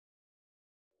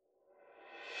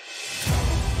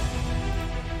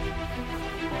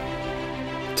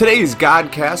Today's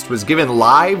Godcast was given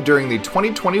live during the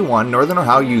 2021 Northern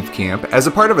Ohio Youth Camp as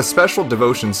a part of a special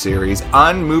devotion series,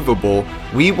 Unmovable,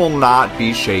 We Will Not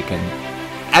Be Shaken.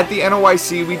 At the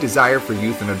NOYC, we desire for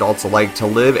youth and adults alike to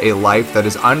live a life that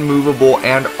is unmovable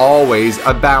and always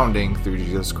abounding through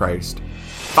Jesus Christ.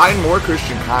 Find more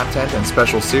Christian content and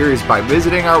special series by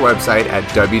visiting our website at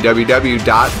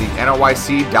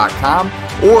www.thenoyc.com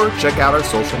or check out our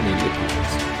social media pages.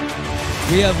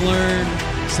 We have learned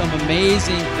some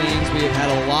amazing things. We have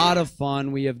had a lot of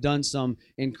fun. We have done some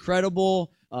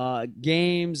incredible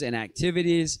games and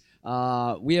activities.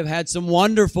 We have had some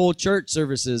wonderful church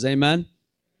services. Amen.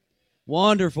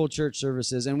 Wonderful church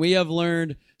services. And we have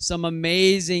learned some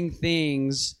amazing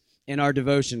things in our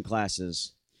devotion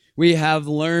classes. We have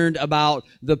learned about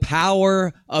the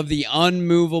power of the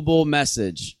unmovable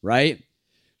message, right?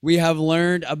 We have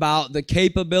learned about the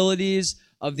capabilities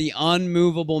of the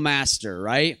unmovable master,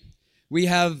 right? We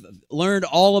have learned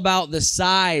all about the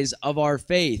size of our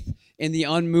faith in the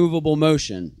unmovable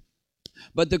motion.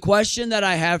 But the question that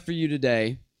I have for you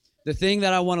today, the thing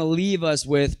that I want to leave us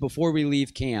with before we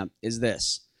leave camp is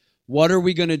this. What are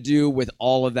we going to do with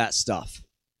all of that stuff?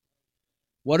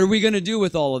 What are we going to do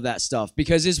with all of that stuff?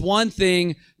 Because it's one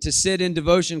thing to sit in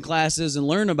devotion classes and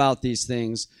learn about these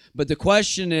things, but the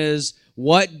question is,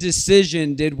 what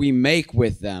decision did we make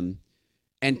with them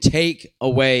and take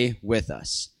away with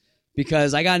us?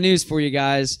 Because I got news for you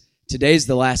guys. Today's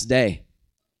the last day,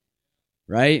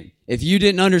 right? If you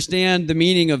didn't understand the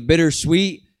meaning of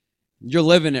bittersweet, you're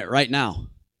living it right now.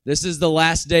 This is the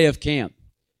last day of camp,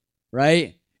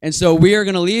 right? And so we are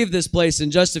going to leave this place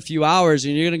in just a few hours,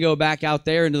 and you're going to go back out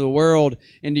there into the world,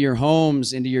 into your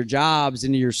homes, into your jobs,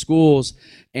 into your schools,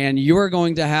 and you're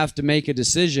going to have to make a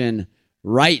decision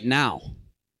right now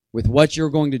with what you're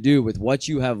going to do, with what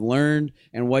you have learned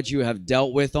and what you have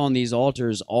dealt with on these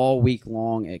altars all week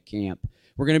long at camp.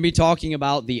 We're going to be talking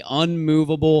about the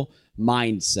unmovable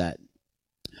mindset.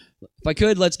 If I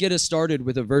could, let's get us started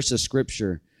with a verse of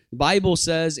Scripture. The Bible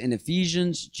says in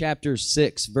Ephesians chapter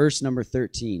 6, verse number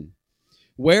 13,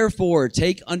 "Wherefore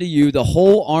take unto you the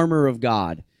whole armor of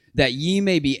God, that ye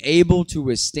may be able to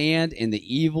withstand in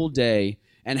the evil day,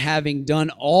 and having done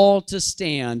all to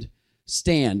stand,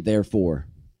 stand therefore."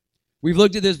 We've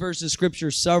looked at this verse of Scripture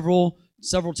several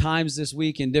times this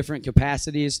week in different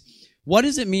capacities. What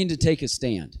does it mean to take a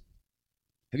stand?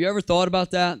 Have you ever thought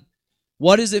about that?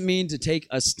 What does it mean to take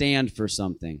a stand for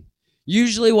something?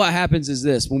 Usually what happens is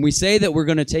this. When we say that we're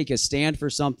going to take a stand for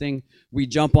something, we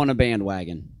jump on a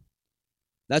bandwagon.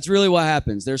 That's really what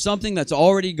happens. There's something that's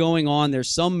already going on. There's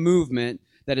some movement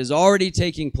that is already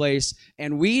taking place,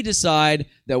 and we decide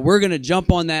that we're going to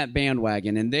jump on that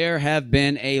bandwagon, and there have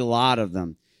been a lot of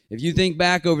them. If you think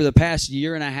back over the past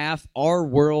year and a half, our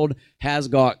world has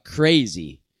got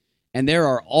crazy, and there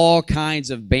are all kinds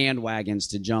of bandwagons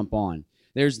to jump on.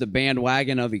 There's the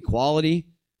bandwagon of equality,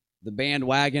 the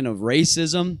bandwagon of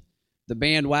racism, the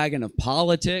bandwagon of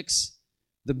politics,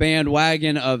 the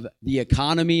bandwagon of the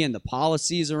economy and the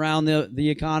policies around the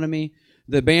economy,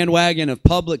 the bandwagon of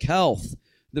public health,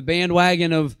 the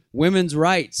bandwagon of women's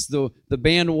rights, the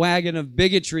bandwagon of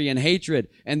bigotry and hatred,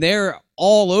 and they're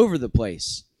all over the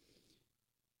place.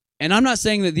 And I'm not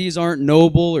saying that these aren't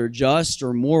noble or just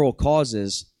or moral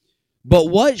causes, but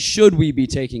what should we be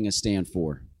taking a stand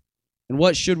for? And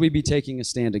what should we be taking a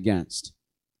stand against?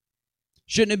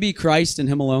 Shouldn't it be Christ and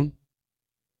Him alone?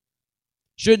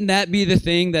 Shouldn't that be the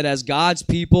thing that as God's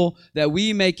people, that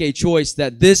we make a choice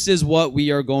that this is what we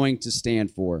are going to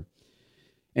stand for?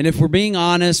 And if we're being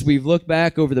honest, we've looked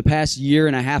back over the past year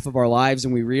and a half of our lives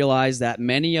and we realize that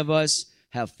many of us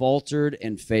have faltered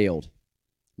and failed.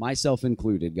 Myself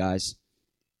included, guys.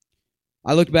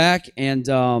 I look back and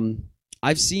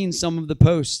I've seen some of the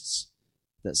posts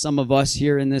that some of us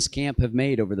here in this camp have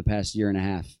made over the past year and a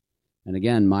half. And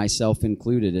again, myself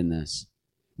included in this.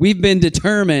 We've been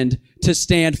determined to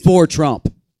stand for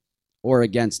Trump or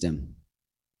against him.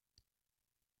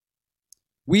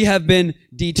 We have been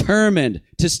determined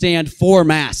to stand for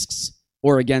masks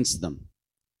or against them.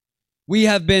 We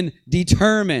have been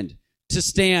determined to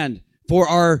stand for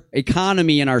our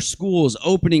economy and our schools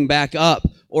opening back up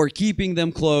or keeping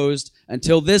them closed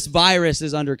until this virus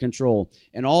is under control.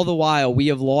 And all the while, we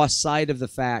have lost sight of the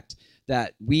fact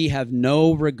that we have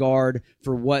no regard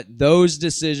for what those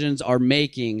decisions are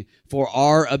making for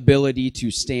our ability to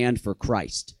stand for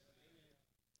Christ.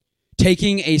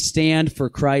 Taking a stand for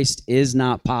Christ is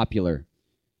not popular.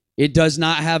 It does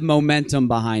not have momentum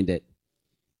behind it.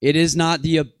 It is not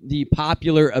the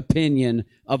popular opinion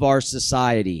of our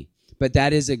society, but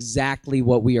that is exactly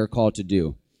what we are called to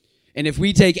do. And if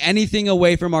we take anything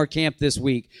away from our camp this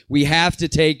week, we have to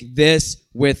take this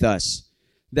with us.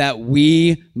 that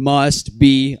we must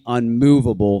be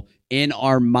unmovable in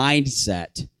our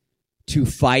mindset to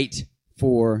fight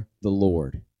for the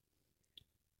Lord.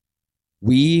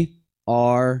 We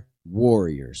are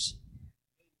warriors.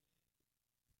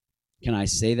 Can I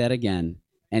say that again?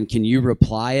 And can you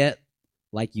reply it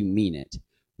like you mean it?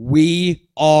 We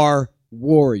are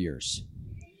warriors,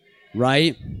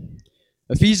 right?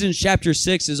 Ephesians chapter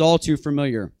 6 is all too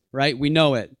familiar, right? We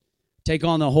know it. Take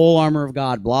on the whole armor of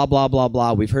God, blah, blah, blah,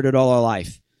 blah. We've heard it all our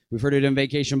life. We've heard it in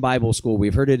Vacation Bible School.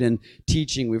 We've heard it in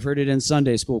teaching. We've heard it in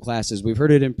Sunday school classes. We've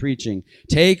heard it in preaching.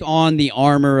 Take on the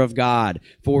armor of God,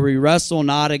 for we wrestle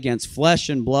not against flesh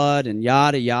and blood and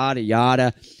yada, yada,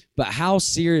 yada. But how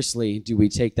seriously do we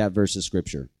take that verse of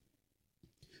Scripture?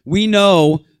 We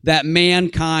know that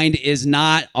mankind is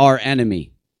not our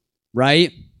enemy,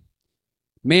 right?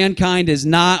 Mankind is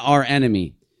not our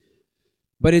enemy.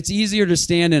 But it's easier to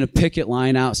stand in a picket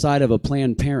line outside of a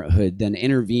Planned Parenthood than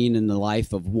intervene in the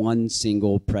life of one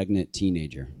single pregnant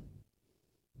teenager.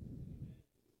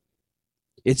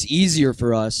 It's easier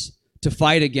for us to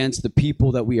fight against the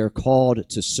people that we are called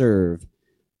to serve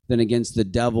than against the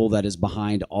devil that is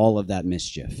behind all of that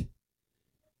mischief.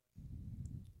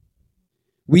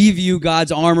 We view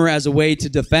God's armor as a way to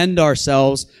defend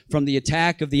ourselves from the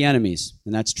attack of the enemies,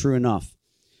 and that's true enough.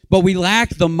 But we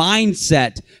lack the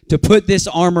mindset to put this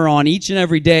armor on each and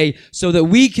every day so that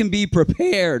we can be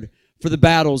prepared for the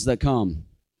battles that come.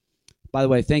 By the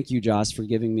way, thank you, Josh, for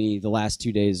giving me the last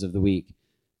 2 days of the week.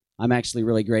 I'm actually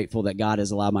really grateful that God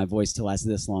has allowed my voice to last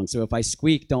this long. So if I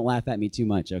squeak, don't laugh at me too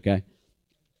much, okay?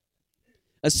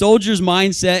 A soldier's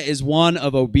mindset is one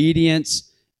of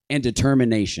obedience and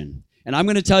determination. And I'm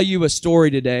going to tell you a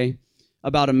story today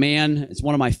about a man. It's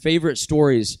one of my favorite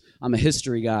stories. I'm a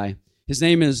history guy. His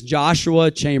name is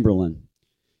Joshua Chamberlain.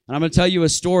 And I'm going to tell you a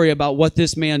story about what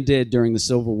this man did during the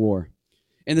Civil War.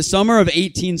 In the summer of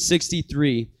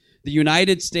 1863, the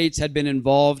United States had been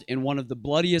involved in one of the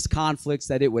bloodiest conflicts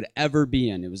that it would ever be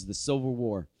in. It was the Civil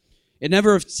War. It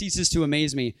never ceases to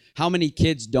amaze me how many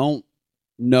kids don't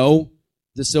know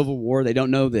the Civil War. They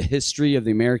don't know the history of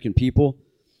the American people.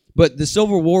 But the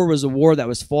Civil War was a war that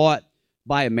was fought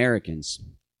by Americans.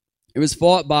 It was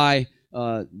fought by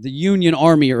the Union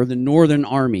Army or the Northern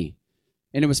Army.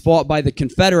 And it was fought by the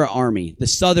Confederate Army, the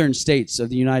southern states of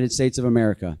the United States of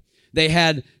America. They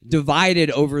had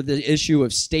divided over the issue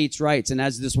of states' rights. And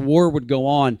as this war would go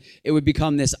on, it would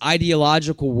become this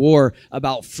ideological war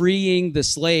about freeing the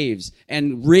slaves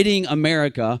and ridding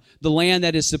America, the land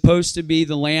that is supposed to be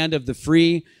the land of the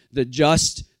free, the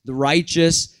just, the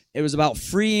righteous. It was about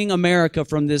freeing America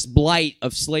from this blight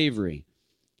of slavery.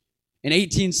 In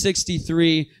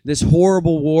 1863, this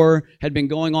horrible war had been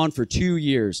going on for 2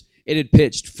 years. It had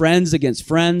pitched friends against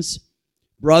friends,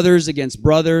 brothers against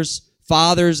brothers,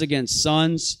 fathers against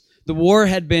sons. The war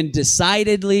had been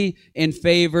decidedly in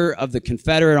favor of the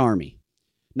Confederate Army,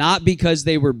 not because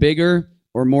they were bigger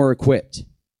or more equipped.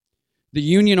 The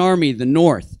Union Army, the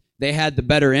North, they had the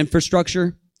better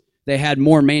infrastructure. They had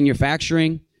more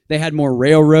manufacturing. They had more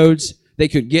railroads. They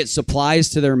could get supplies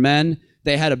to their men.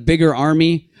 They had a bigger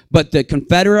army. But the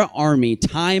Confederate Army,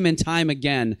 time and time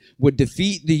again, would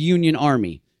defeat the Union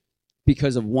Army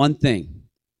because of one thing,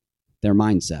 their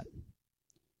mindset.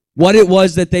 What it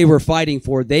was that they were fighting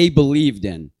for, they believed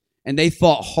in, and they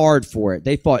fought hard for it.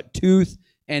 They fought tooth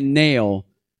and nail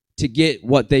to get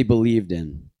what they believed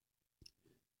in.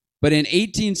 But in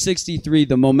 1863,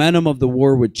 the momentum of the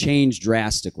war would change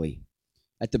drastically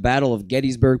at the Battle of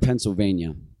Gettysburg,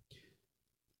 Pennsylvania.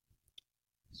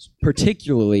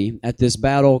 Particularly at this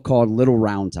battle called Little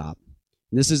Round Top.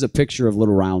 This is a picture of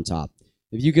Little Round Top.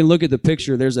 If you can look at the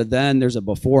picture, there's a then, there's a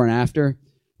before and after.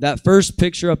 That first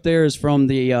picture up there is from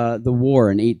the war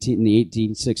in the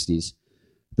 1860s.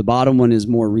 The bottom one is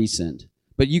more recent.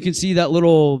 But you can see that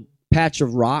little patch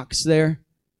of rocks there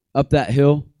up that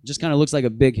hill. It just kind of looks like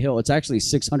a big hill. It's actually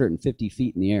 650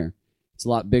 feet in the air. It's a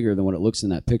lot bigger than what it looks in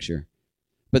that picture.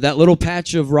 But that little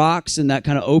patch of rocks and that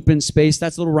kind of open space,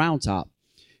 that's Little Round Top.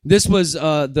 This was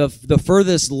the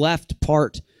furthest left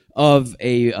part of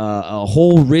a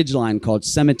whole ridgeline called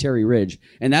Cemetery Ridge.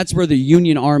 And that's where the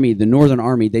Union Army, the Northern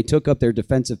Army, they took up their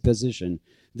defensive position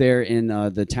there in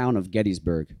the town of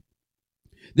Gettysburg.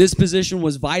 This position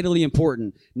was vitally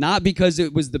important, not because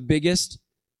it was the biggest.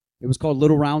 It was called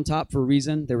Little Round Top for a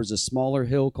reason. There was a smaller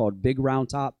hill called Big Round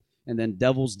Top, and then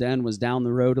Devil's Den was down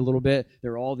the road a little bit.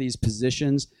 There were all these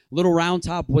positions. Little Round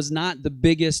Top was not the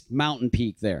biggest mountain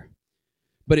peak there.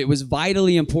 But it was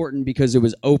vitally important because it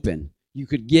was open. You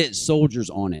could get soldiers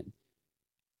on it.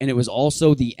 And it was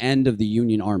also the end of the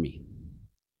Union Army.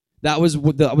 That was the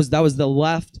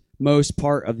leftmost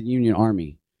part of the Union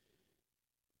Army.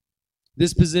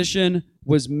 This position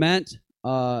was meant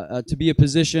to be a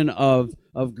position of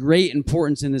great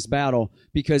importance in this battle,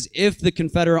 because if the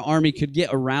Confederate army could get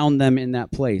around them in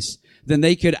that place, then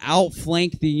they could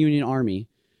outflank the Union army.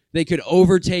 They could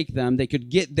overtake them. They could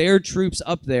get their troops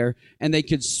up there, and they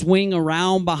could swing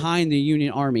around behind the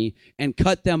Union army and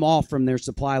cut them off from their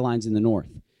supply lines in the north.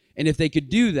 And if they could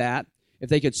do that, if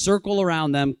they could circle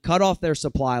around them, cut off their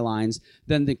supply lines,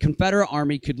 then the Confederate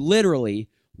army could literally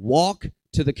walk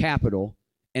to the Capitol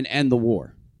and end the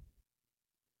war.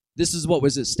 This is what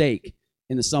was at stake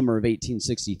in the summer of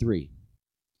 1863.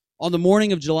 On the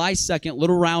morning of July 2nd,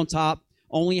 Little Round Top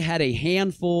only had a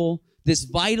handful, this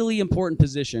vitally important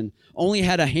position, only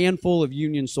had a handful of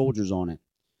Union soldiers on it.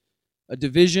 A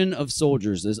division of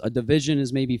soldiers. A division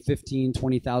is maybe 15,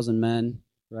 20,000 men,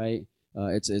 right?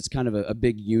 It's kind of a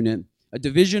big unit. A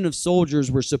division of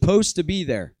soldiers were supposed to be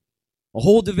there. A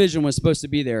whole division was supposed to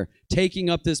be there, taking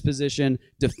up this position,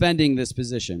 defending this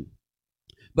position.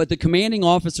 But the commanding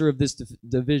officer of this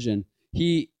division,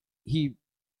 he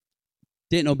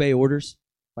didn't obey orders,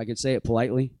 if I could say it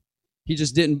politely. He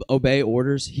just didn't obey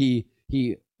orders. He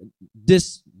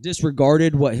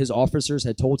disregarded what his officers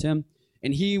had told him,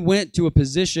 and he went to a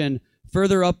position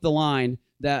further up the line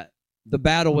that the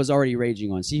battle was already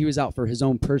raging on. See, he was out for his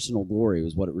own personal glory,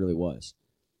 was what it really was.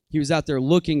 He was out there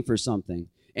looking for something,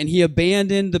 and he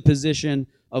abandoned the position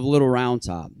of Little Round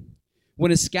Top.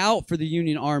 When a scout for the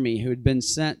Union Army who had been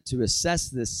sent to assess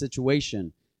this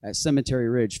situation at Cemetery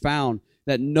Ridge found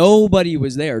that nobody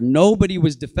was there, nobody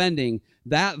was defending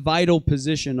that vital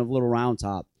position of Little Round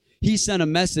Top, he sent a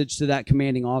message to that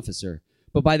commanding officer.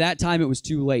 But by that time, it was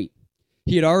too late.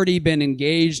 He had already been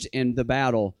engaged in the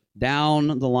battle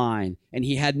down the line, and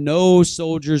he had no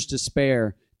soldiers to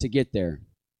spare to get there.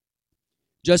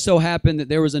 Just so happened that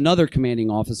there was another commanding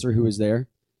officer who was there,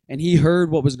 and he heard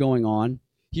what was going on.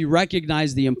 He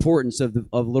recognized the importance of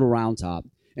Little Round Top,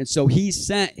 and so he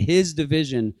sent his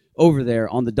division over there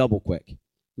on the double quick. You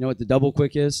know what the double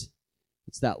quick is?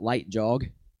 It's that light jog.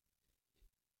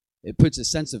 It puts a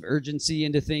sense of urgency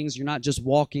into things. You're not just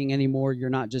walking anymore. You're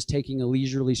not just taking a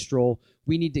leisurely stroll.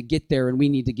 We need to get there, and we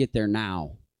need to get there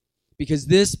now, because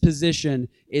this position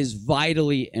is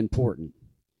vitally important.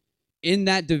 In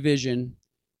that division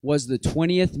was the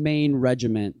 20th Maine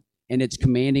Regiment and its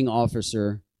commanding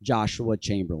officer, Joshua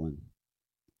Chamberlain.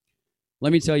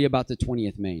 Let me tell you about the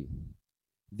 20th Maine.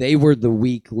 They were the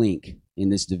weak link in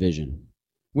this division.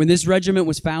 When this regiment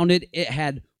was founded, it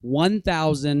had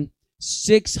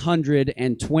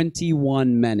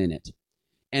 1,621 men in it.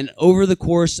 And over the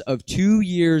course of 2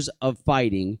 years of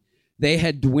fighting, they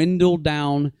had dwindled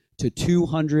down to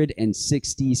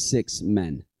 266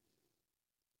 men.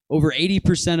 Over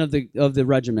 80% of the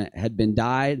regiment had been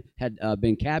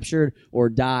captured or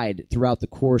died throughout the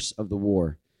course of the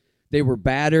war. They were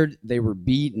battered, they were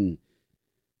beaten.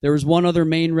 There was one other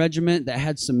Maine regiment that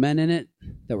had some men in it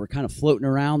that were kind of floating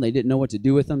around. They didn't know what to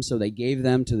do with them, so they gave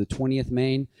them to the 20th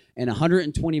Maine, and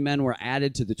 120 men were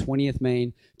added to the 20th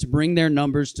Maine to bring their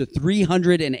numbers to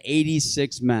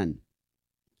 386 men.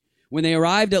 When they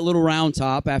arrived at Little Round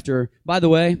Top after, by the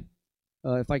way,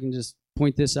 if I can just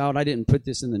point this out, I didn't put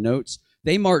this in the notes.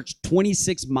 They marched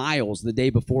 26 miles the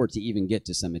day before to even get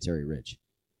to Cemetery Ridge.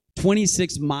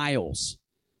 26 miles.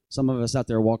 Some of us out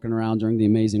there walking around during the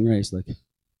Amazing Race like,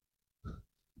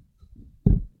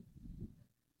 I'm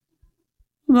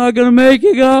not going to make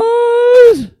it,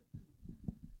 guys.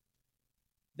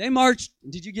 They marched.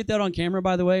 Did you get that on camera,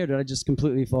 by the way, or did I just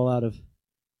completely fall out of?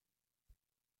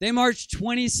 They marched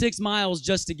 26 miles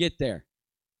just to get there.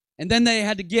 And then they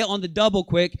had to get on the double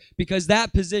quick because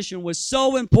that position was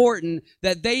so important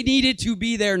that they needed to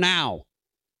be there now.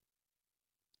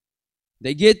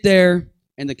 They get there,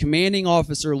 and the commanding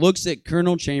officer looks at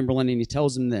Colonel Chamberlain, and he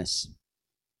tells him this.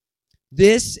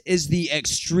 This is the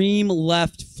extreme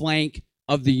left flank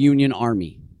of the Union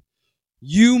Army.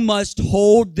 You must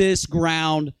hold this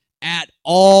ground at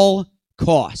all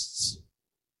costs.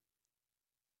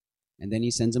 And then he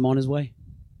sends him on his way.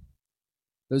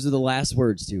 Those are the last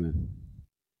words to him.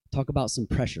 Talk about some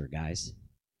pressure, guys.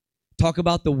 Talk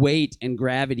about the weight and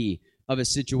gravity of a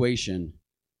situation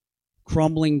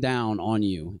crumbling down on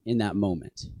you in that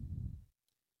moment.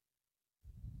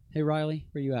 Hey, Riley,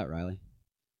 where you at, Riley?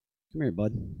 Come here,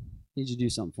 bud. Need you to do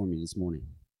something for me this morning.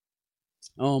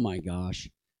 Oh, my gosh.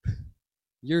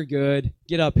 You're good.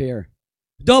 Get up here.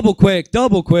 Double quick,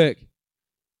 double quick.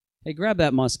 Hey, grab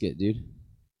that musket, dude.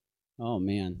 Oh,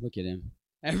 man, look at him.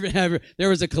 There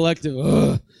was a collective,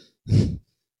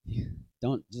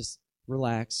 don't, just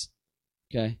relax.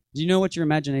 Okay. Do you know what your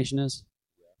imagination is?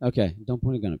 Okay. Don't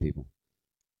point a gun at people.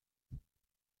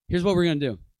 Here's what we're going to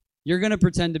do. You're going to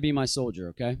pretend to be my soldier,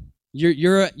 okay?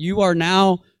 You are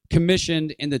now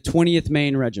commissioned in the 20th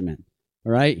Maine Regiment.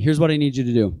 All right? Here's what I need you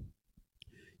to do.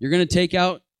 You're going to take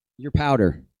out your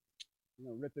powder. You're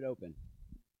going to rip it open.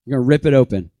 You're going to rip it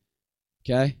open.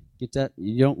 Okay? Get that?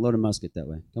 You don't load a musket that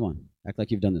way. Come on. Act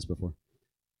like you've done this before.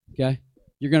 Okay?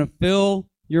 You're going to fill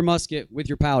your musket with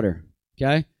your powder.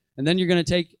 Okay? And then you're going to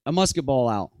take a musket ball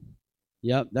out.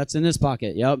 Yep, that's in this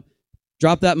pocket. Yep.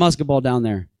 Drop that musket ball down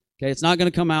there. Okay, it's not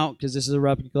going to come out because this is a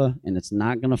replica, and it's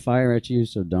not going to fire at you,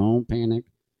 so don't panic.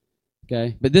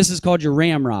 Okay, but this is called your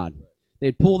ramrod.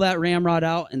 They'd pull that ramrod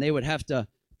out, and they would have to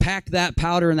pack that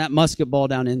powder and that musket ball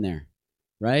down in there,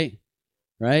 right?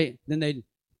 Right? Then they'd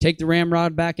take the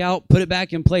ramrod back out, put it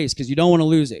back in place because you don't want to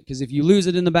lose it. Because if you lose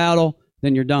it in the battle,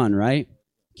 then you're done, right?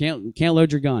 Can't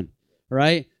load your gun,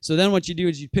 right? So then what you do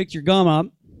is you pick your gum up,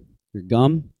 your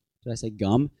gum. Did I say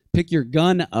gum? Pick your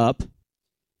gun up,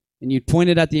 and you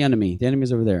point it at the enemy. The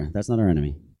enemy's over there. That's not our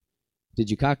enemy. Did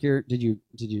you cock your? Did you?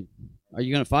 Are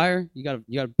you gonna fire? You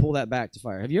gotta pull that back to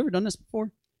fire. Have you ever done this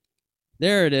before?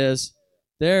 There it is.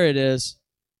 There it is.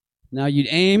 Now you'd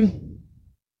aim.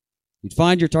 You'd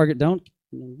find your target.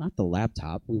 Not the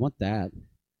laptop. We want that.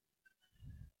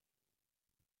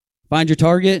 Find your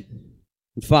target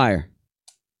and fire.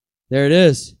 There it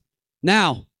is.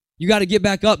 Now. You got to get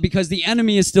back up because the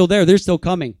enemy is still there. They're still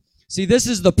coming. See, this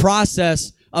is the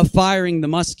process of firing the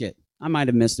musket. I might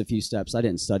have missed a few steps. I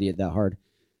didn't study it that hard.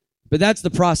 But that's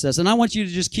the process. And I want you to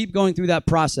just keep going through that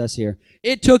process here.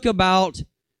 It took about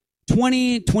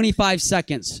 25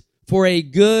 seconds for a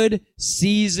good,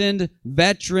 seasoned,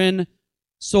 veteran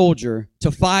soldier to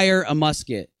fire a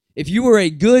musket. If you were a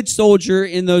good soldier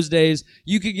in those days,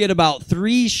 you could get about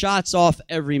 3 shots off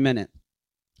every minute.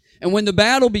 And when the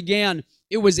battle began,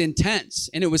 it was intense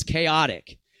and it was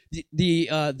chaotic.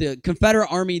 The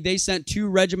Confederate Army, they sent 2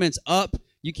 regiments up.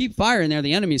 You keep firing there,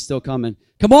 the enemy's still coming.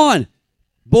 Come on.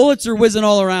 Bullets are whizzing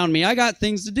all around me. I got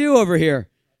things to do over here.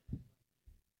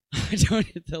 I don't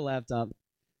hit the laptop.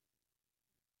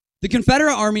 The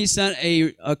Confederate Army sent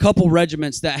a couple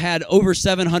regiments that had over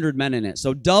 700 men in it,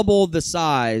 so double the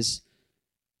size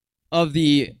of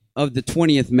the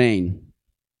 20th Maine.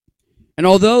 And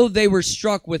although they were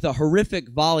struck with a horrific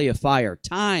volley of fire,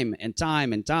 time and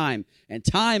time and time and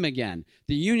time again,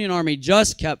 the Union Army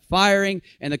just kept firing,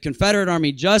 and the Confederate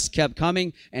Army just kept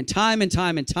coming, and time and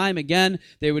time and time again,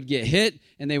 they would get hit,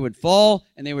 and they would fall,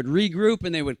 and they would regroup,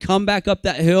 and they would come back up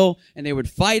that hill, and they would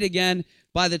fight again.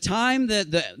 By the time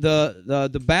that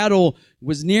the battle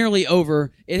was nearly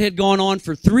over, it had gone on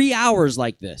for 3 hours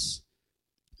like this.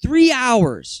 3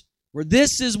 hours where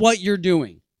this is what you're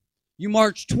doing. You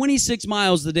marched 26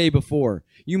 miles the day before.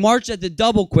 You marched at the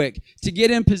double quick to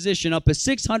get in position up a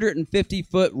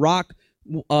 650-foot rock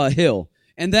hill.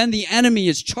 And then the enemy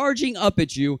is charging up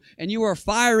at you, and you are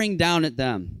firing down at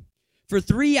them. For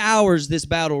 3 hours, this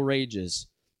battle rages.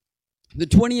 The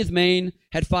 20th Maine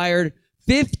had fired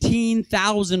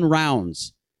 15,000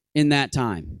 rounds in that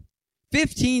time.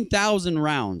 15,000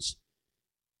 rounds.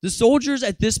 The soldiers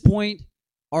at this point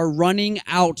are running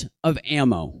out of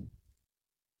ammo.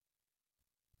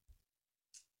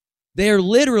 They are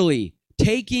literally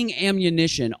taking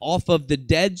ammunition off of the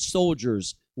dead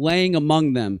soldiers laying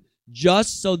among them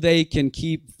just so they can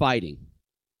keep fighting.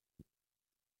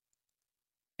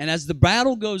 And as the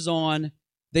battle goes on,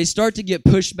 they start to get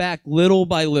pushed back little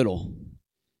by little.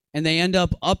 And they end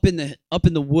up in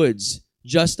the woods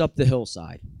just up the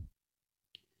hillside.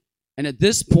 And at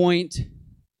this point,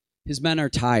 his men are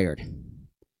tired.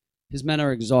 His men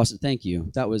are exhausted. Thank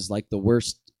you. That was like the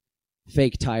worst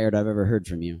fake tired I've ever heard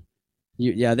from you.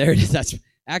 Yeah, there it is.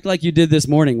 Act like you did this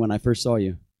morning when I first saw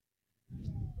you.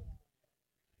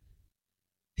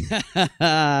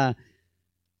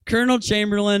 Colonel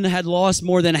Chamberlain had lost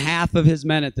more than half of his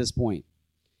men at this point.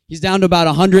 He's down to about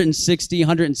 160,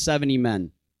 170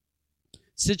 men.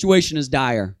 Situation is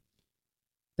dire.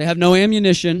 They have no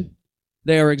ammunition.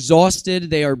 They are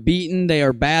exhausted. They are beaten. They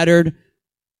are battered.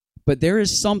 But there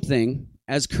is something,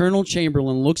 as Colonel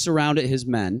Chamberlain looks around at his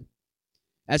men,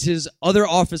 as his other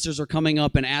officers are coming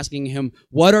up and asking him,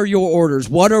 what are your orders?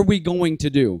 What are we going to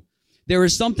do? There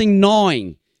is something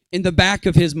gnawing in the back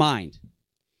of his mind.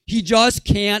 He just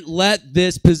can't let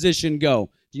this position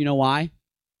go. Do you know why?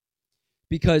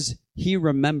 Because he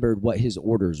remembered what his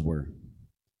orders were.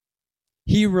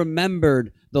 He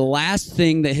remembered the last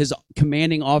thing that his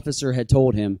commanding officer had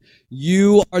told him.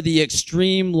 You are the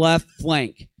extreme left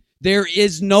flank. There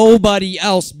is nobody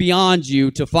else beyond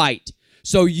you to fight.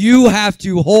 So you have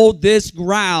to hold this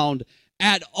ground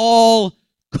at all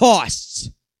costs.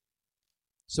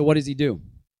 So what does he do?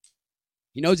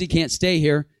 He knows he can't stay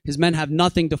here. His men have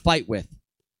nothing to fight with.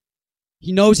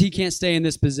 He knows he can't stay in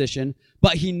this position,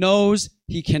 but he knows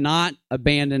he cannot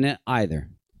abandon it either.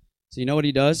 So you know what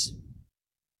he does?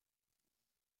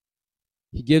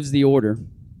 He gives the order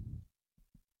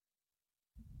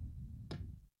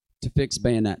to fix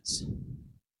bayonets.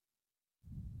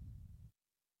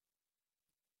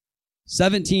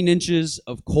 17 inches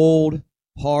of cold,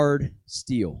 hard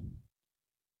steel.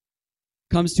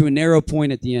 Comes to a narrow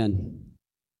point at the end,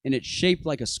 and it's shaped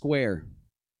like a square.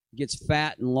 It gets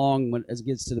fat and long as it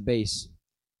gets to the base.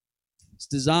 It's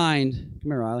designed,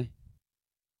 come here, Riley.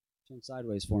 Turn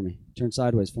sideways for me. Turn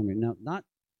sideways for me. No, not,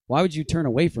 why would you turn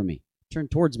away from me? Turn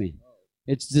towards me.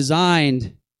 It's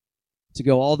designed to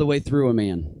go all the way through a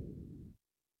man.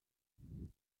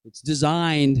 It's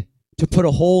designed to put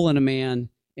a hole in a man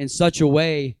in such a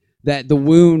way that the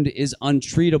wound is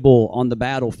untreatable on the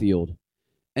battlefield,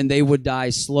 and they would die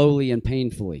slowly and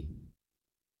painfully.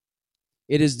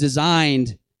 It is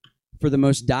designed for the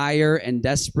most dire and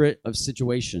desperate of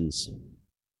situations.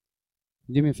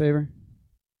 Do me a favor?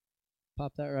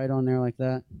 Pop that right on there like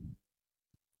that.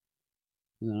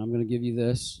 And then I'm going to give you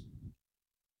this.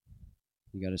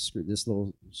 You got to screw this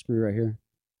little screw right here.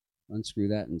 Unscrew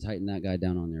that and tighten that guy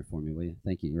down on there for me, will you?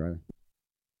 Thank you, Riley.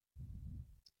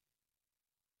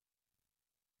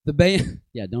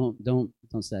 Yeah, don't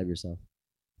stab yourself.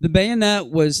 The bayonet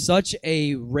was such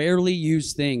a rarely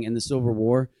used thing in the Civil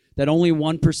War that only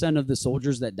 1% of the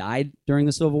soldiers that died during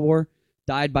the Civil War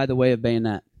died by the way of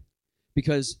bayonet.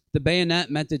 Because the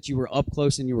bayonet meant that you were up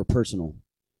close and you were personal.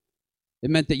 It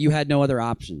meant that you had no other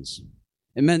options.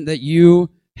 It meant that you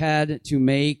had to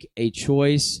make a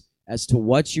choice as to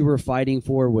what you were fighting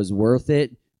for was worth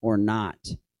it or not,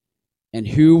 and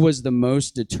who was the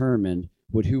most determined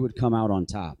with who would come out on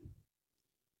top.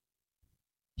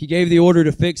 He gave the order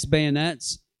to fix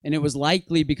bayonets, and it was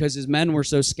likely because his men were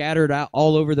so scattered out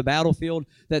all over the battlefield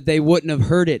that they wouldn't have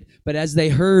heard it. But as they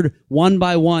heard one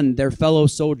by one their fellow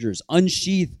soldiers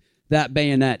unsheath that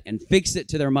bayonet and fix it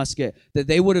to their musket, that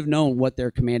they would have known what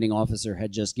their commanding officer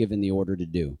had just given the order to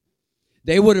do.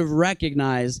 They would have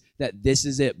recognized that this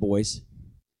is it, boys.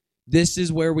 This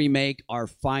is where we make our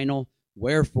final.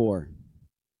 Wherefore,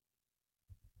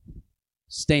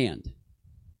 stand.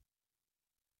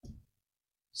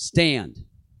 Stand.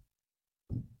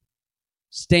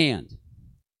 Stand.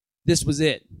 This was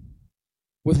it.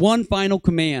 With one final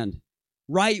command,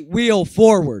 right wheel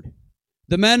forward.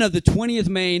 The men of the 20th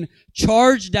Maine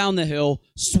charged down the hill,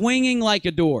 swinging like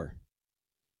a door.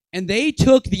 And they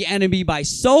took the enemy by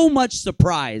so much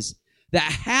surprise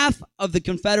that half of the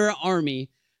Confederate army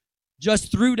just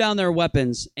threw down their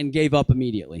weapons and gave up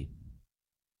immediately.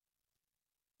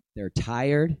 They're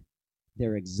tired.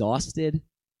 They're exhausted.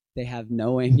 They have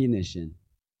no ammunition.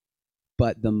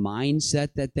 But the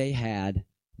mindset that they had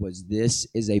was, this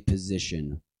is a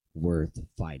position worth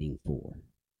fighting for.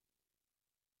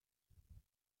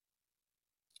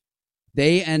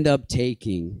 They end up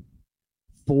taking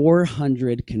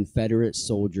 400 Confederate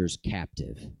soldiers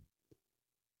captive.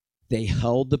 They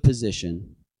held the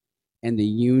position, and the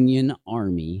Union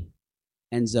Army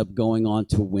ends up going on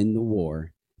to win the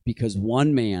war because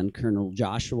one man, Colonel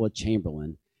Joshua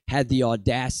Chamberlain, had the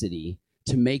audacity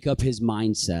to make up his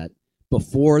mindset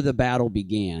before the battle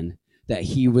began that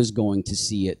he was going to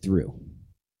see it through.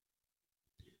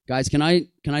 Guys, can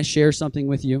I share something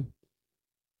with you?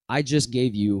 I just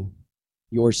gave you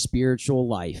your spiritual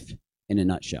life in a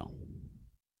nutshell.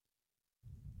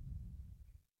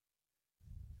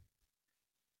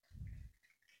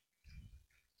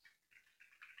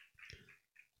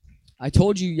 I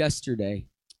told you yesterday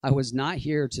I was not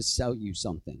here to sell you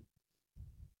something.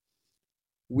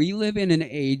 We live in an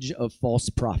age of false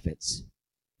prophets.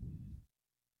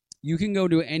 You can go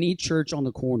to any church on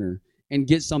the corner and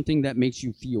get something that makes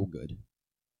you feel good.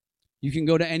 You can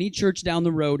go to any church down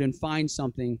the road and find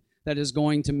something that is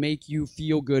going to make you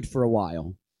feel good for a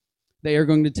while. They are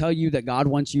going to tell you that God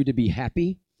wants you to be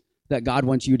happy, that God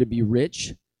wants you to be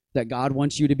rich, that God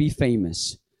wants you to be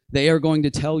famous. They are going to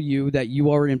tell you that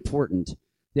you are important.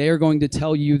 They are going to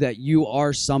tell you that you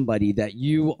are somebody, that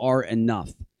you are enough.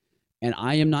 And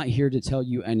I am not here to tell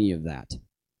you any of that.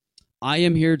 I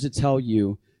am here to tell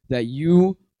you that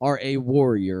you are a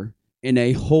warrior in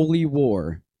a holy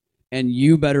war, and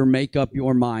you better make up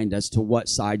your mind as to what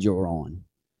side you're on.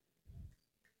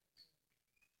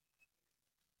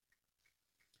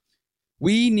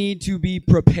 We need to be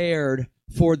prepared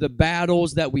for the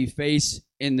battles that we face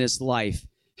in this life.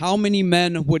 How many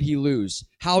men would he lose?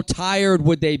 How tired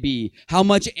would they be? How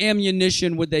much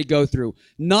ammunition would they go through?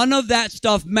 None of that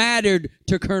stuff mattered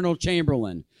to Colonel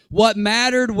Chamberlain. What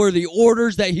mattered were the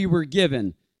orders that he were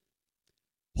given.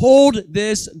 Hold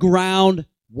this ground,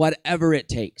 whatever it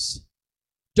takes.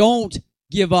 Don't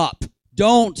give up.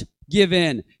 Don't give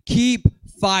in. Keep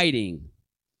fighting.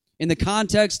 In the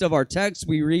context of our text,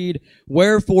 we read,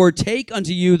 "Wherefore take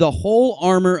unto you the whole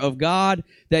armor of God,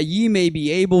 that ye may be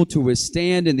able to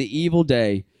withstand in the evil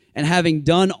day. And having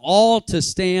done all to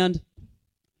stand,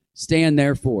 stand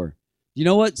therefore." You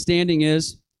know what standing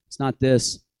is? It's not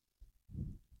this.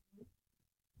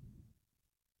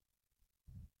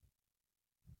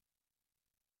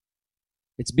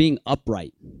 It's being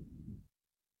upright.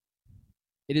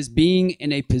 It is being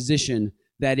in a position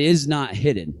that is not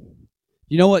hidden.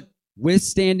 You know what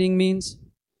withstanding means?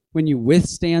 When you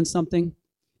withstand something,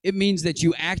 it means that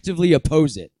you actively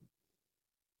oppose it.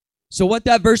 So what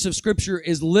that verse of scripture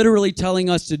is literally telling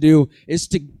us to do is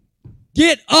to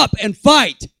get up and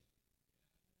fight.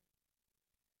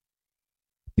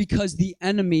 Because the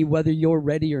enemy, whether you're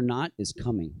ready or not, is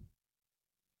coming.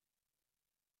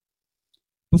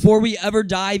 Before we ever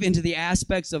dive into the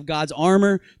aspects of God's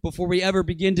armor, before we ever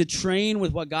begin to train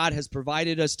with what God has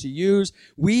provided us to use,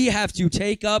 we have to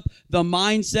take up the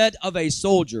mindset of a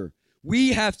soldier. We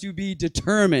have to be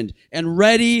determined and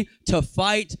ready to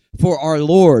fight for our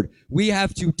Lord. We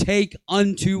have to take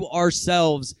unto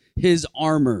ourselves his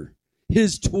armor,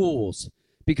 his tools,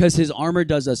 because his armor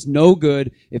does us no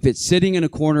good if it's sitting in a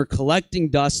corner collecting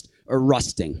dust or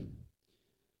rusting.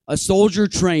 A soldier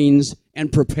trains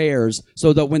and prepares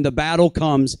so that when the battle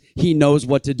comes, he knows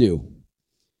what to do.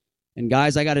 And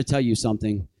guys, I got to tell you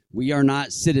something. We are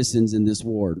not citizens in this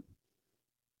war.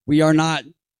 We are not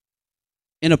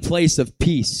in a place of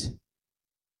peace.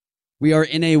 We are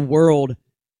in a world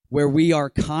where we are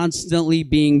constantly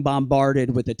being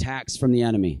bombarded with attacks from the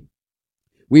enemy.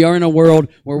 We are in a world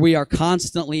where we are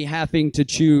constantly having to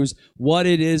choose what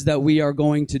it is that we are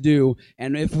going to do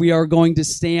and if we are going to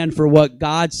stand for what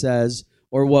God says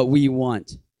or what we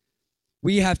want.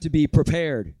 We have to be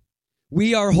prepared.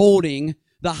 We are holding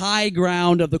the high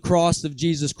ground of the cross of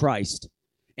Jesus Christ.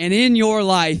 And in your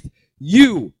life,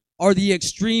 you are the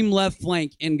extreme left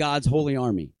flank in God's holy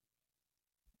army.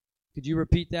 Could you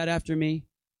repeat that after me?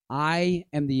 I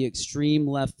am the extreme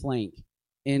left flank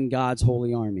in God's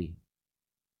holy army.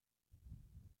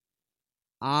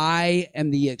 I am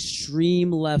the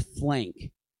extreme left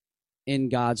flank in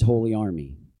God's holy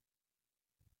army.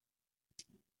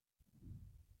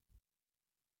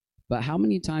 But how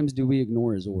many times do we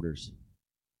ignore his orders?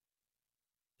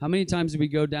 How many times do we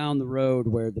go down the road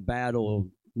where the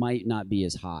battle might not be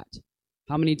as hot?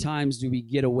 How many times do we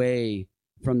get away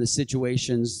from the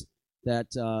situations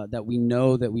that we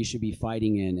know that we should be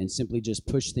fighting in and simply just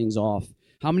push things off?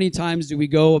 How many times do we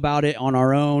go about it on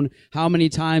our own? How many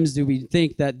times do we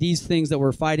think that these things that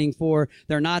we're fighting for,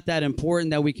 they're not that important,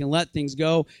 that we can let things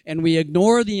go, and we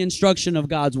ignore the instruction of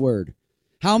God's word?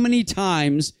 How many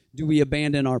times do we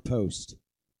abandon our post?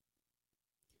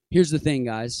 Here's the thing,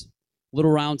 guys. Little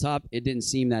Round Top, it didn't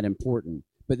seem that important,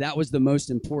 but that was the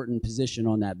most important position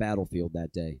on that battlefield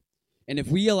that day. And if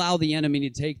we allow the enemy to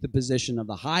take the position of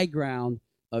the high ground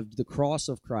of the cross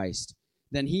of Christ,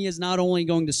 then he is not only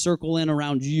going to circle in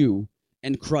around you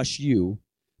and crush you,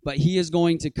 but he is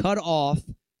going to cut off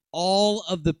all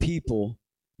of the people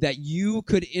that you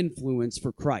could influence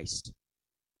for Christ.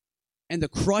 And the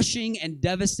crushing and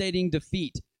devastating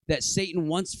defeat that Satan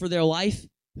wants for their life,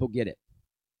 he'll get it.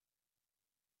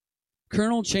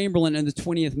 Colonel Chamberlain and the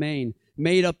 20th Maine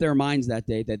made up their minds that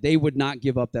day that they would not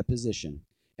give up that position.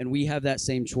 And we have that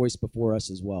same choice before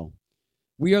us as well.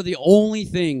 We are the only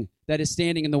thing that is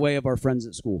standing in the way of our friends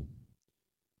at school.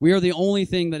 We are the only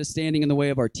thing that is standing in the way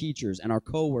of our teachers and our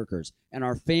coworkers and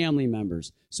our family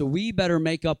members. So we better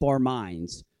make up our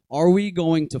minds. Are we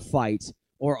going to fight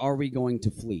or are we going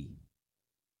to flee?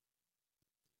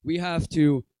 We have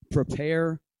to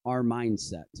prepare our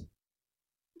mindset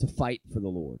to fight for the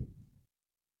Lord.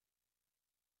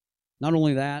 Not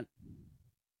only that,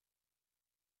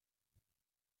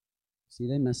 see,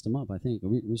 they messed them up, I think.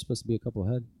 We're supposed to be a couple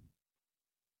ahead.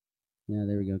 Yeah,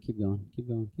 there we go. Keep going. Keep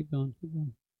going. Keep going. Keep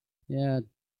going. Yeah.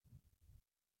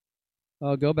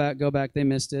 Oh, go back. Go back. They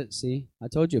missed it. See, I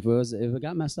told you if it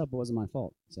got messed up, it wasn't my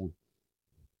fault. So,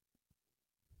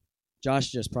 Josh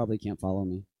just probably can't follow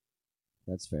me.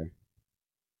 That's fair.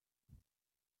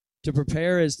 To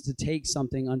prepare is to take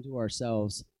something unto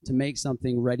ourselves, to make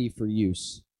something ready for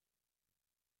use.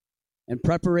 And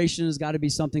preparation has got to be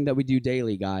something that we do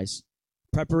daily, guys.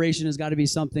 Preparation has got to be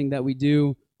something that we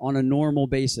do on a normal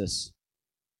basis.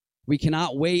 We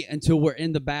cannot wait until we're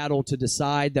in the battle to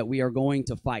decide that we are going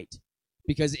to fight,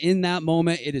 because in that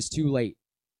moment, it is too late.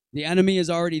 The enemy is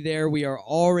already there. We are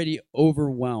already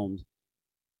overwhelmed.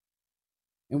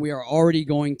 And we are already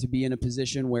going to be in a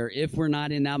position where if we're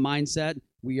not in that mindset,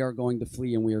 we are going to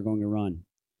flee and we are going to run.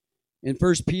 In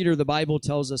 1 Peter, the Bible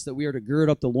tells us that we are to gird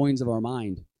up the loins of our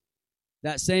mind.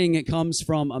 That saying, it comes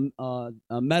from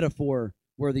a metaphor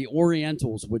where the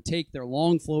Orientals would take their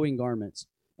long flowing garments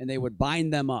and they would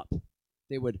bind them up.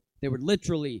 They would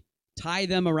literally tie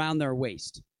them around their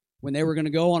waist when they were going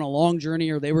to go on a long journey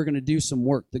or they were going to do some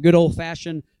work. The good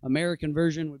old-fashioned American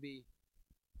version would be,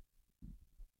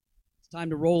 it's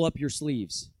time to roll up your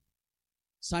sleeves.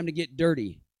 It's time to get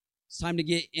dirty. It's time to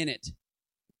get in it.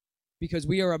 Because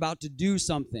we are about to do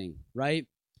something, right?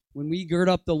 When we gird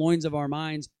up the loins of our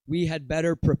minds, we had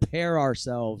better prepare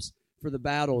ourselves for the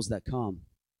battles that come.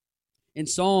 In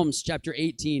Psalms chapter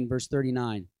 18, verse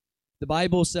 39, the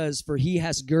Bible says, "For he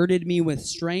has girded me with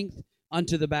strength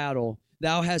unto the battle.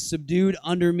 Thou hast subdued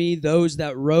under me those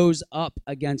that rose up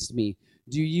against me."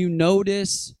 Do you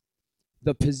notice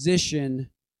the position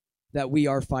that we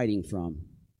are fighting from?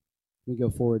 Can we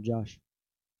go forward, Josh?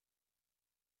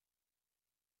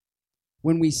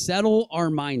 When we settle our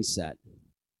mindset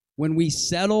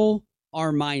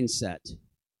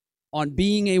on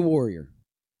being a warrior,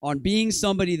 on being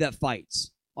somebody that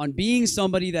fights, on being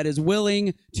somebody that is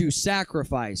willing to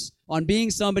sacrifice, on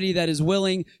being somebody that is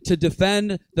willing to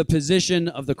defend the position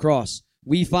of the cross,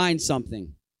 we find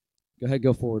something. Go ahead,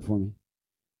 go forward for me.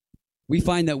 We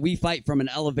find that we fight from an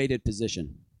elevated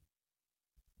position.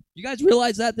 You guys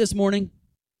realize that this morning?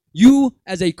 You,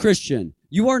 as a Christian,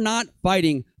 you are not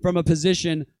fighting from a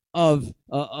position of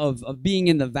being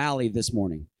in the valley this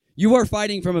morning. You are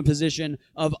fighting from a position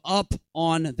of up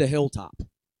on the hilltop.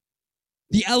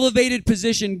 The elevated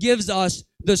position gives us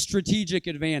the strategic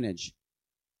advantage.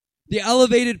 The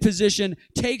elevated position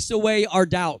takes away our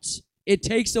doubts. It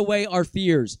takes away our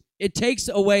fears. It takes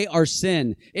away our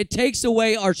sin. It takes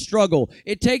away our struggle.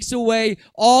 It takes away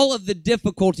all of the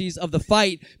difficulties of the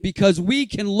fight because we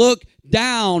can look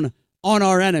down on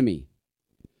our enemy.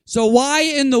 So why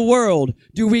in the world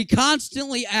do we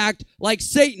constantly act like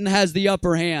Satan has the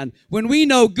upper hand when we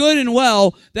know good and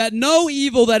well that no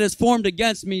evil that is formed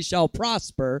against me shall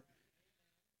prosper,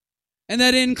 and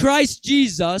that in Christ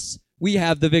Jesus we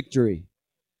have the victory?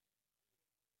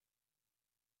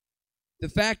 The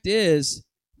fact is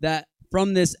that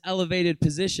from this elevated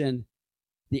position,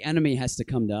 the enemy has to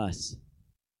come to us.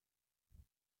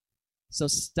 So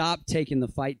stop taking the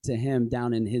fight to him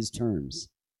down in his terms.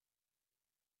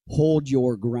 Hold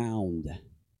your ground.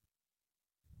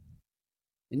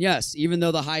 And yes, even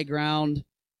though the high ground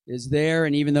is there,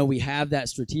 and even though we have that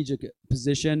strategic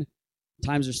position,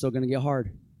 times are still going to get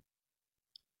hard.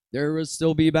 There will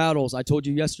still be battles. I told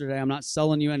you yesterday, I'm not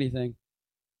selling you anything.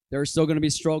 There are still going to be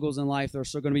struggles in life. There are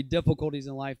still going to be difficulties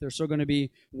in life. There's still going to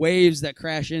be waves that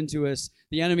crash into us.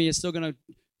 The enemy is still going to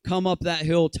come up that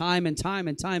hill time and time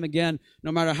and time again,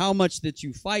 no matter how much that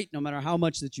you fight, no matter how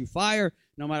much that you fire,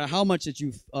 no matter how much that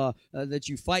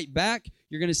you fight back.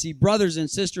 You're going to see brothers and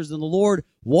sisters in the Lord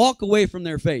walk away from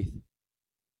their faith.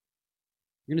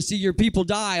 You're going to see your people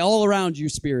die all around you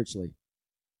spiritually.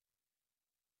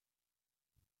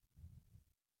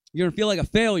 You're going to feel like a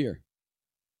failure.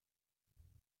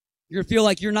 You're going to feel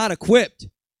like you're not equipped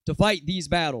to fight these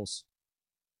battles.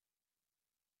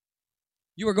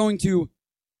 You are going to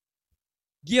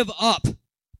give up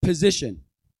position.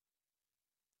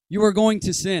 You are going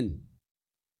to sin.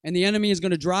 And the enemy is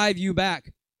going to drive you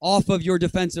back off of your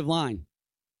defensive line.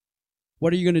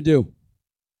 What are you going to do?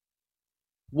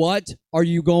 What are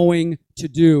you going to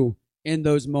do in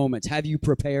those moments? Have you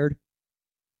prepared?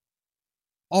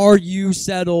 Are you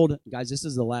settled? Guys, this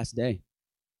is the last day.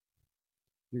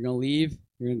 You're going to leave.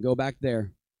 You're going to go back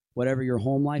there. Whatever your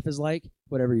home life is like,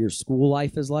 whatever your school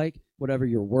life is like, whatever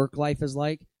your work life is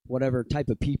like, whatever type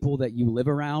of people that you live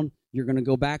around, you're going to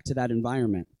go back to that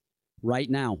environment. Right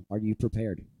now, are you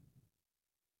prepared?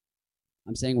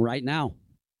 I'm saying right now.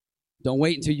 Don't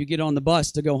wait until you get on the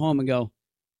bus to go home and go,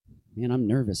 man, I'm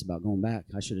nervous about going back.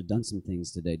 I should have done some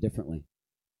things today differently.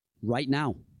 Right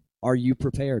now, are you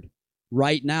prepared?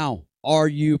 Right now, are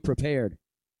you prepared?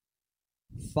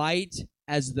 Fight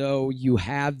as though you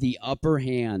have the upper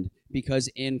hand, because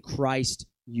in Christ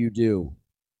you do.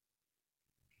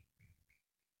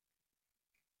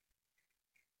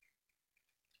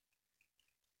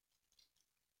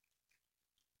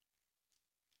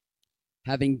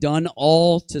 Having done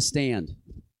all to stand,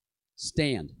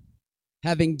 stand.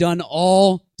 Having done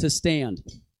all to stand,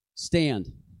 stand.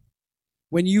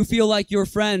 When you feel like your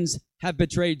friends have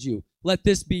betrayed you, let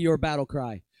this be your battle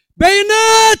cry.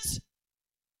 Bayonet!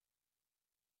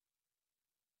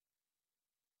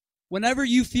 Whenever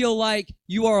you feel like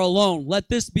you are alone, let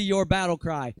this be your battle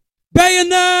cry.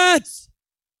 Bayonets!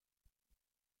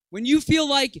 When you feel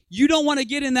like you don't want to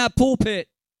get in that pulpit,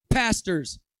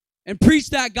 pastors, and preach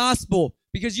that gospel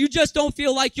because you just don't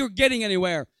feel like you're getting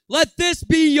anywhere. Let this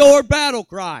be your battle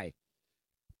cry.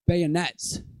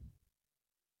 Bayonets.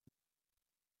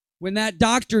 When that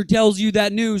doctor tells you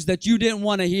that news that you didn't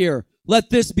want to hear, let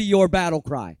this be your battle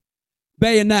cry.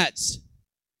 Bayonets.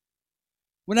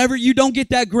 Whenever you don't get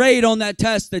that grade on that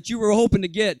test that you were hoping to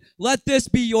get, let this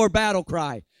be your battle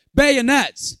cry.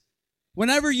 Bayonets.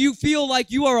 Whenever you feel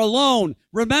like you are alone,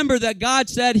 remember that God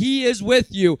said He is with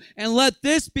you, and let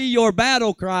this be your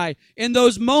battle cry in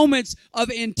those moments of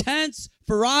intense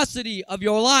ferocity of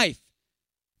your life.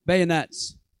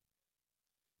 Bayonets.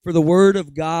 For the word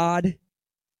of God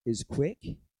is quick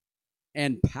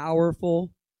and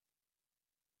powerful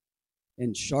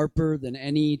and sharper than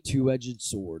any two-edged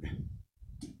sword.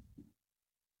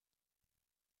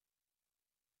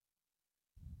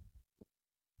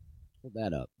 Hold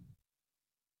that up.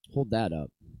 Hold that up.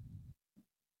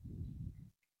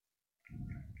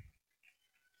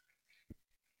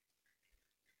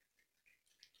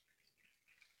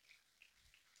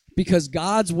 Because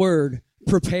God's word,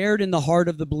 prepared in the heart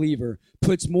of the believer,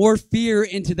 puts more fear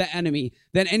into the enemy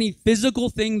than any physical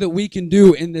thing that we can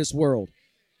do in this world.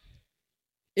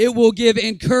 It will give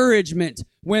encouragement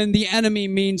when the enemy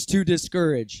means to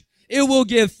discourage. It will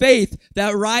give faith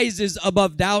that rises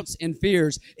above doubts and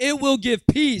fears. It will give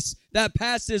peace that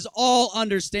passes all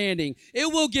understanding.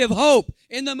 It will give hope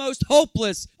in the most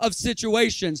hopeless of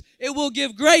situations. It will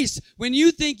give grace when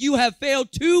you think you have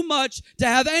failed too much to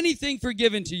have anything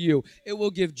forgiven to you. It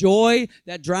will give joy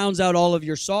that drowns out all of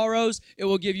your sorrows. It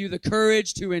will give you the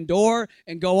courage to endure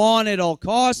and go on at all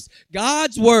costs.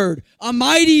 God's word, a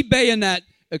mighty bayonet,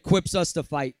 equips us to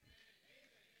fight.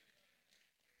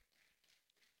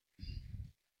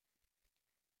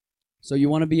 So you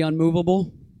want to be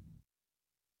unmovable?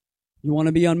 You want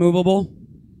to be unmovable?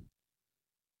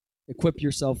 Equip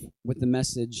yourself with the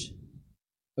message.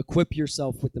 Equip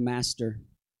yourself with the master.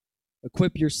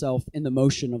 Equip yourself in the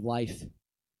motion of life.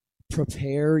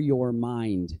 Prepare your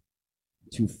mind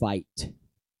to fight.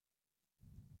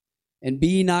 And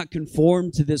be not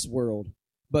conformed to this world,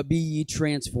 but be ye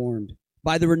transformed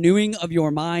by the renewing of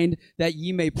your mind, that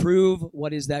ye may prove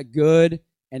what is that good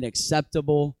and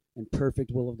acceptable and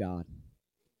perfect will of God.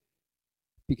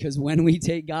 Because when we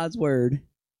take God's word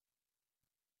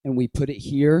and we put it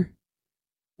here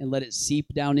and let it seep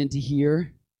down into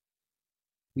here,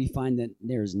 we find that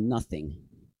there's nothing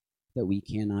that we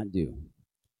cannot do,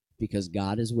 because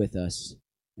God is with us,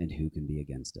 and who can be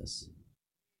against us?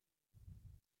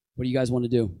 What do you guys want to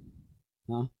do?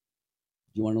 Huh? Do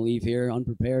you want to leave here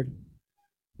unprepared?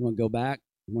 You want to go back?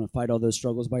 You want to fight all those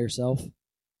struggles by yourself?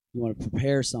 You want to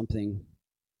prepare something?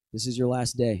 This is your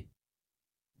last day.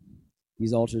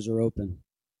 These altars are open.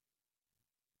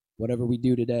 Whatever we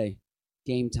do today,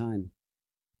 game time,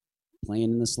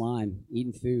 playing in the slime,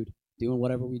 eating food, doing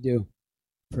whatever we do,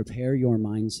 prepare your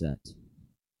mindset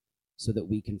so that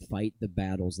we can fight the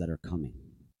battles that are coming.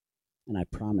 And I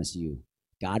promise you,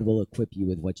 God will equip you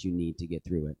with what you need to get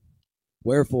through it.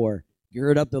 Wherefore,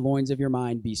 gird up the loins of your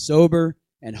mind, be sober,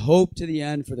 and hope to the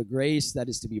end for the grace that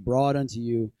is to be brought unto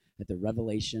you at the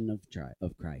revelation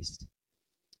of Christ.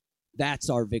 That's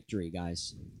our victory,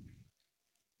 guys.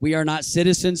 We are not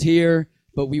citizens here,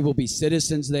 but we will be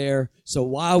citizens there. So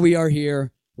while we are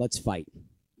here, let's fight.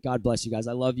 God bless you guys.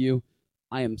 I love you.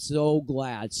 I am so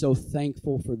glad, so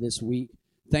thankful for this week.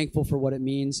 Thankful for what it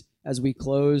means. As we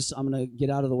close, I'm going to get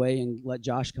out of the way and let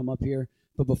Josh come up here.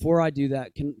 But before I do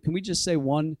that, can we just say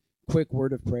one quick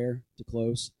word of prayer to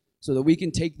close, so that we can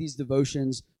take these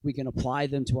devotions, we can apply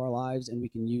them to our lives, and we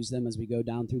can use them as we go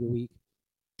down through the week?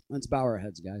 Let's bow our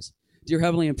heads, guys. Dear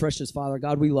Heavenly and precious Father,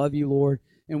 God, we love you, Lord,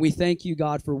 and we thank you,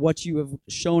 God, for what you have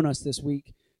shown us this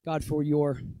week. God, for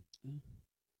your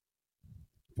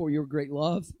great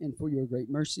love and for your great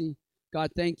mercy. God,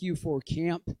 thank you for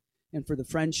camp and for the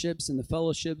friendships and the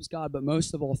fellowships, God, but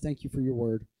most of all, thank you for your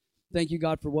word. Thank you,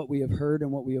 God, for what we have heard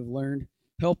and what we have learned.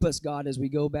 Help us, God, as we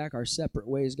go back our separate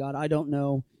ways. God, I don't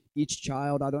know each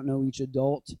child. I don't know each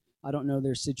adult. I don't know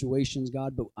their situations,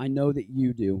 God, but I know that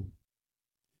you do.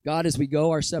 God, as we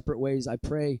go our separate ways, I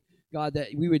pray, God, that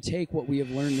we would take what we have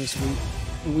learned this week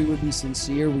and we would be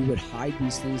sincere. We would hide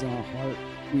these things in our heart.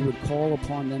 We would call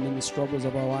upon them in the struggles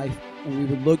of our life, and we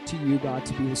would look to you, God,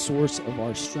 to be the source of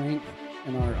our strength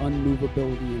and our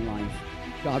unmovability in life.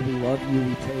 God, we love you.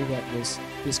 We pray that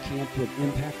this camp would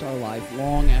impact our life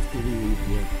long after we leave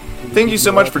here. Thank you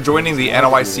so much for joining the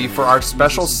NOIC for our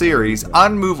special series,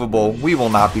 Unmovable, We Will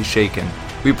Not Be Shaken.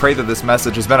 We pray that this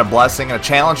message has been a blessing and a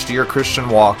challenge to your Christian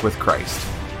walk with Christ.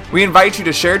 We invite you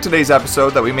to share today's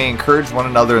episode that we may encourage one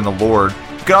another in the Lord.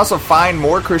 You can also find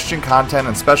more Christian content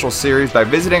and special series by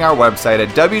visiting our website at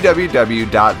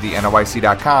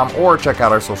www.thenoyc.com or check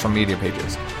out our social media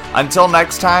pages. Until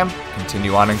next time,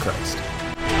 continue on in Christ.